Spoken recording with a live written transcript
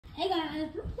Hey guys,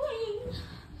 we're playing.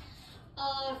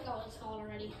 I forgot what it's called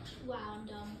already. Wow, I'm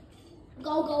dumb.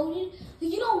 Go Golden.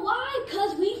 You know why?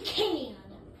 Because we can.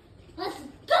 Let's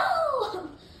go!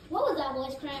 What was that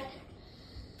voice crack?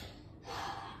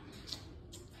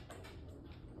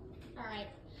 Alright.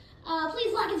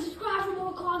 Please like and subscribe for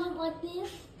more content like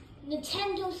this.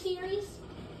 Nintendo series.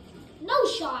 No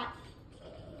shot.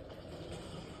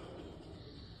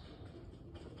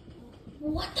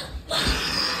 What the fuck?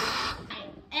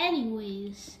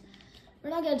 Anyways, we're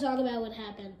not gonna talk about what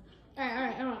happened.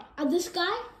 Alright. This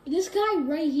guy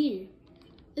right here.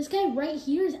 This guy right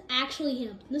here is actually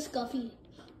him. This Guffy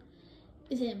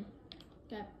is him.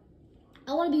 Okay.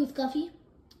 I wanna be with Guffy.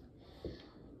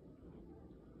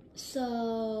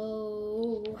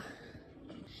 So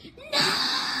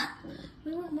no!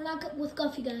 We're not with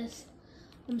Guffy, guys.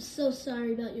 I'm so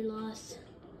sorry about your loss.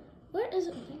 Where is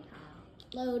it?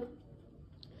 Load.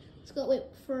 Let's go. Wait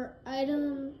for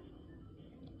item.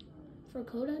 For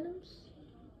code items.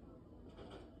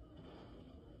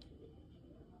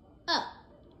 Oh.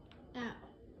 Ow.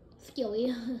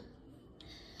 Skilly.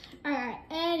 Alright.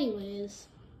 Anyways.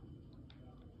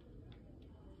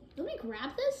 Let me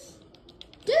grab this.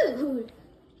 Dude.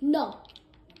 No.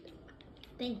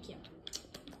 Thank you.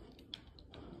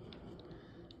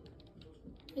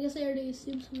 I guess I already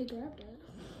assumed somebody grabbed it.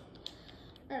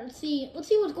 Alright, let's see what's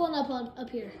going up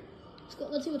here.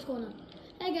 Let's see what's going on.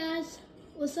 Hey guys,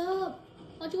 what's up?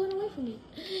 Why'd you run away from me?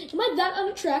 Am I that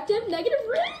unattractive? Negative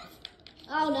riff?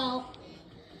 Oh no.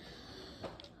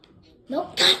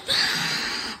 Nope.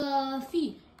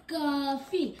 Guffy,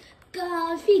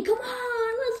 come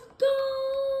on, let's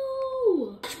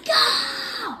go! Let's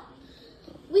go!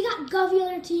 We got Guffy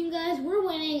on our team, guys. We're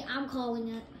winning. I'm calling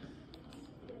it.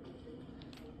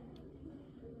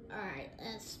 Alright,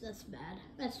 that's bad.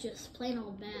 That's just plain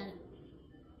old bad.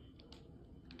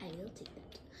 I will take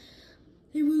that.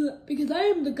 He will, because I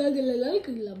am the guy that I like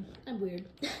them. I'm weird.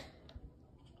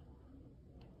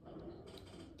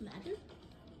 Imagine.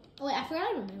 Oh wait, I forgot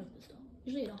I don't have a pistol.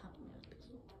 Usually I don't have a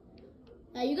pistol.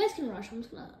 You guys can rush. I'm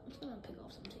just gonna pick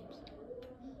off some teams.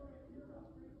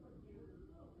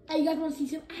 You guys want to see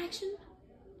some action?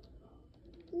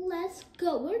 Let's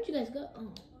go. Where'd you guys go?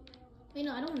 Oh. Wait,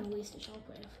 no, I don't want to waste a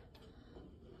shockwave.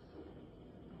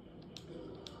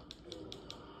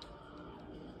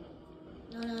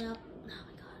 No. Oh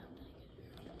my god.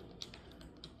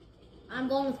 I'm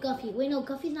going with Guffy. Wait, no,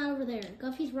 Guffy's not over there.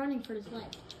 Guffy's running for his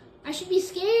life. I should be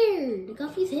scared.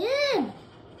 Guffy's him.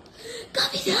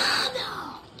 Guffy's him.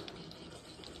 No.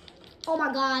 Oh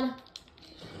my god.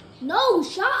 No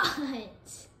shot.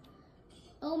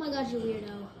 Oh my god, you're a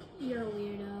weirdo. You're a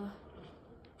weirdo.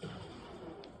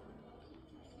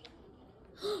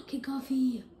 Okay,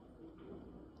 Guffy.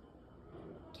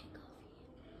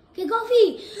 Okay,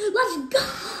 Guffy. Let's go.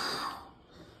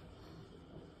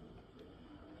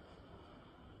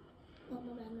 Oh,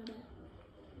 my bad.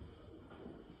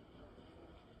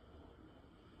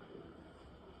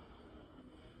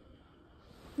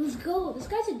 Let's go. This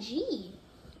guy's a G.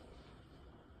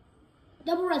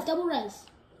 Double res.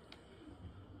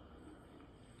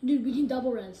 Dude, we can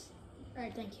double res.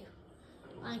 Alright, thank you.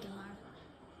 Thank you, Lara.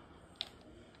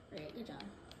 Great,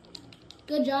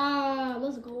 good job.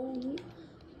 Let's go.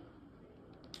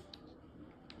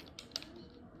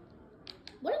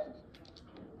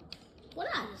 What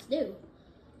did I just do?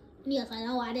 Yes, I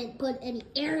know I didn't put any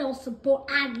aerial support.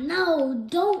 I know.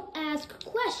 Don't ask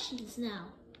questions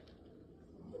now.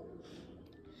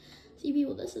 See,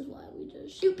 people, this is why we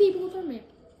just shoot people with our mirror.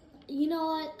 You know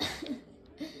what?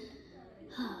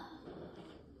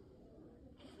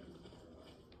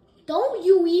 Don't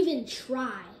you even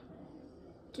try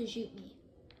to shoot me.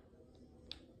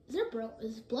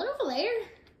 Is blood over there?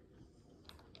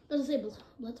 I was gonna say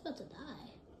blood's about to die.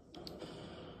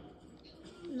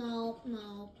 No.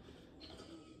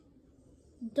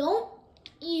 Don't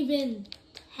even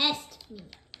test me.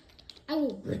 I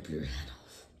will rip your head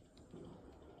off.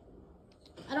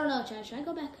 I don't know, Chad. Should I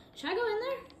go back? Should I go in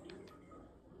there?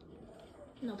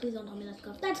 No, please don't tell me that's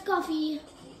Guffy. That's Guffy.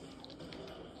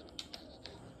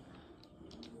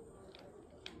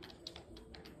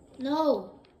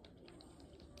 No.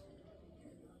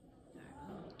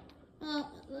 I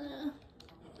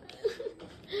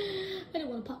didn't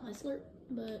want to pop my slurp,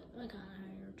 but I kind of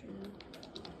have to.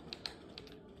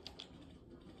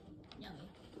 Yummy.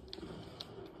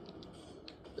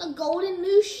 The golden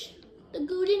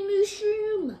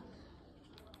mushroom.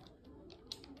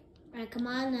 Alright, come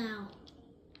on now.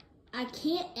 I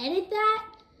can't edit that.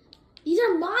 These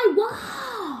are my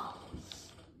walls.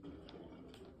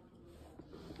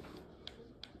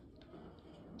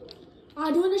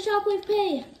 Doing the shockwave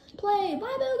Play.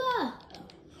 Bye, Booga.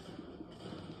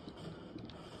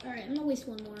 All right, I'm gonna waste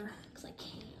one more because I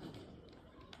can.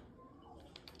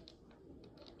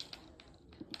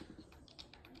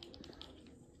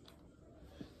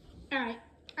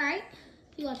 All right.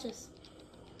 You watch this.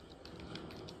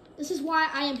 This is why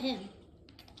I am him.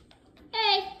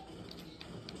 Hey.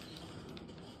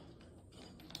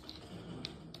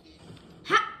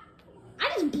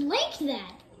 I just blanked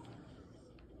that.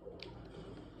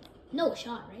 No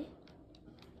shot, right?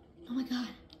 Oh my god.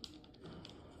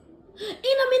 And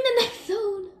I'm in the next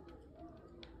zone.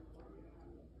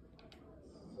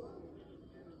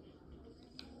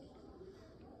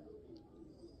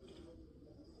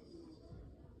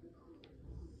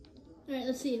 Alright,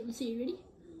 let's see. You ready?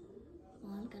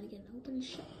 Well, I've got to get an open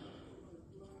shot.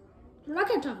 We're not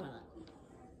going to talk about that.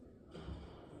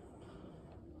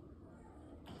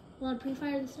 Want to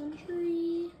pre-fire the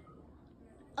century?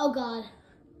 Oh god.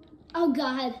 Oh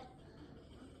god.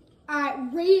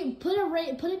 Alright,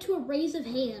 put it to a raise of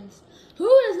hands. Who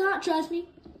does not trust me?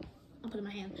 I'll put it in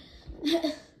my hand.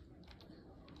 I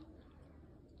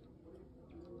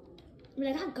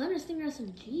mean, I got Gunner Stinger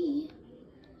SMG,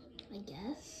 I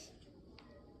guess.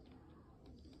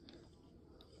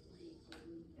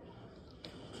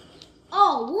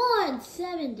 Oh,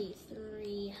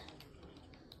 173.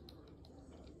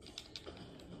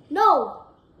 No.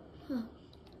 Huh.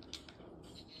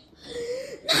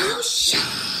 No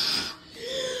shot.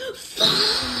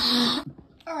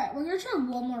 Alright, we're gonna try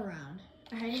one more round.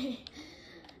 Alright.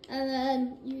 And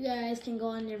then you guys can go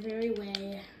on your very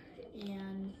way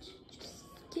and just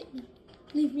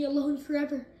leave me alone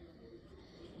forever.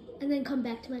 And then come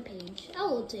back to my page. I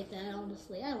will take that,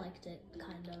 honestly. I liked it,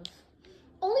 kind of.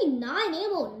 Only 9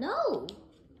 ammo? No.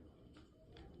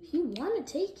 If you want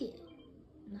to take it.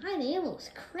 9 ammo is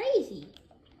crazy.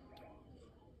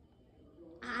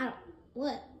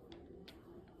 What?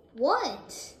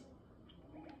 What?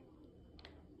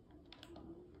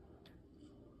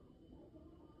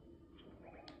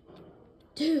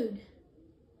 Dude.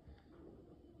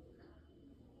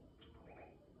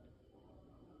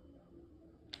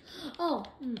 Oh.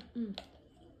 No.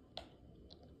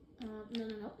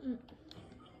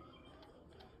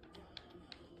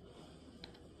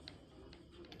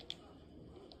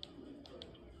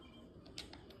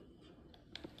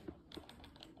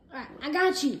 Alright, I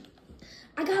got you.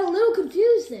 I got a little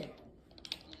confused there.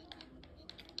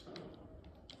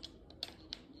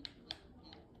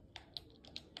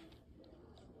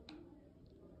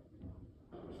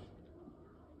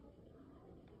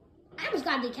 I almost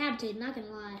got decapitated, not gonna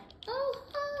lie. Oh,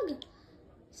 hug.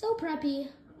 So preppy.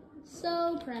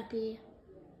 So preppy.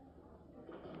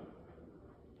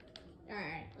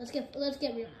 Alright, let's get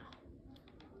real now.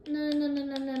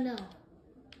 No.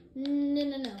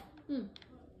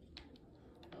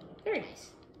 Very nice.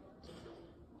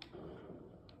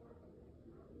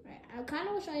 Alright, I kind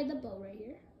of wish I had the bow right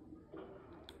here.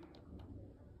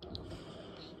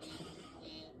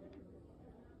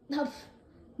 No,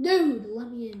 dude, let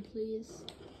me in, please.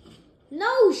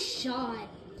 No shot.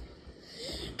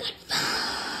 God.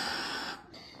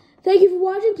 Thank you for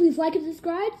watching. Please like and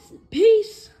subscribe.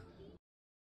 Peace.